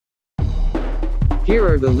Here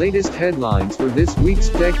are the latest headlines for this week's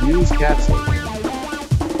Tech News Capsule.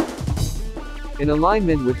 In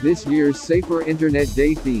alignment with this year's Safer Internet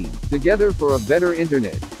Day theme, Together for a Better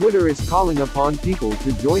Internet, Twitter is calling upon people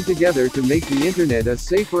to join together to make the internet a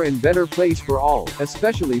safer and better place for all,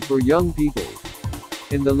 especially for young people.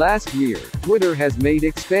 In the last year, Twitter has made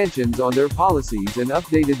expansions on their policies and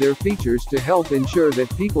updated their features to help ensure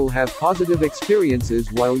that people have positive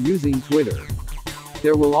experiences while using Twitter.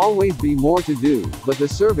 There will always be more to do, but the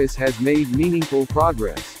service has made meaningful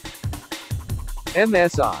progress.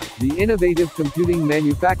 MSI, the innovative computing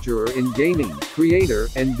manufacturer in gaming, creator,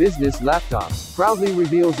 and business laptops, proudly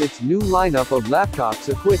reveals its new lineup of laptops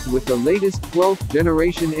equipped with the latest 12th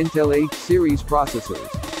generation Intel H series processors.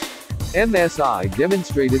 MSI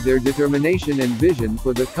demonstrated their determination and vision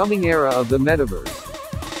for the coming era of the metaverse.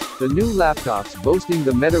 The new laptops boasting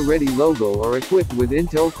the Meta-Ready logo are equipped with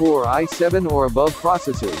Intel Core i7 or above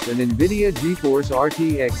processors and NVIDIA GeForce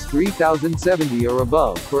RTX 3070 or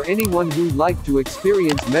above for anyone who'd like to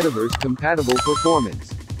experience metaverse-compatible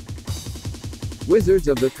performance. Wizards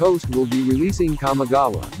of the Coast will be releasing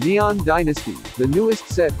Kamigawa, Neon Dynasty, the newest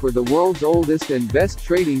set for the world's oldest and best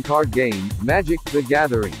trading card game, Magic: The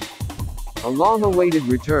Gathering. A long-awaited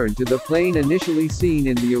return to the plane initially seen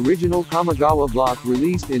in the original Kamigawa block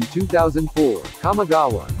released in 2004,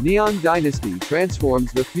 Kamigawa, Neon Dynasty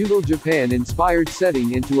transforms the feudal Japan-inspired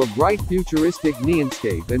setting into a bright futuristic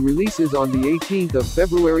neonscape and releases on the 18th of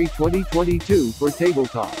February 2022 for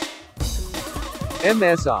tabletop.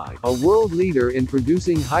 MSI, a world leader in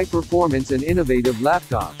producing high-performance and innovative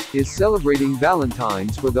laptops, is celebrating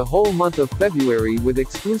Valentine's for the whole month of February with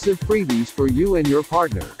exclusive freebies for you and your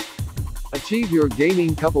partner. Achieve your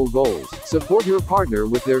gaming couple goals, support your partner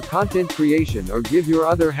with their content creation or give your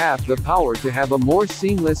other half the power to have a more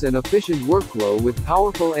seamless and efficient workflow with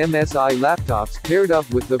powerful MSI laptops paired up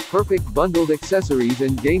with the perfect bundled accessories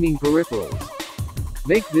and gaming peripherals.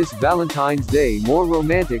 Make this Valentine's Day more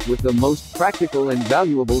romantic with the most practical and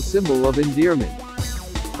valuable symbol of endearment.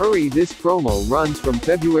 Hurry, this promo runs from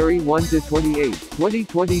February 1 to 28,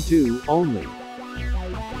 2022, only.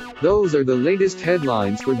 Those are the latest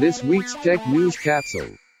headlines for this week's Tech News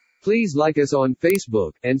Capsule. Please like us on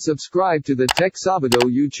Facebook, and subscribe to the Tech Sabado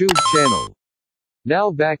YouTube channel.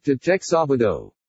 Now back to Tech Sabado.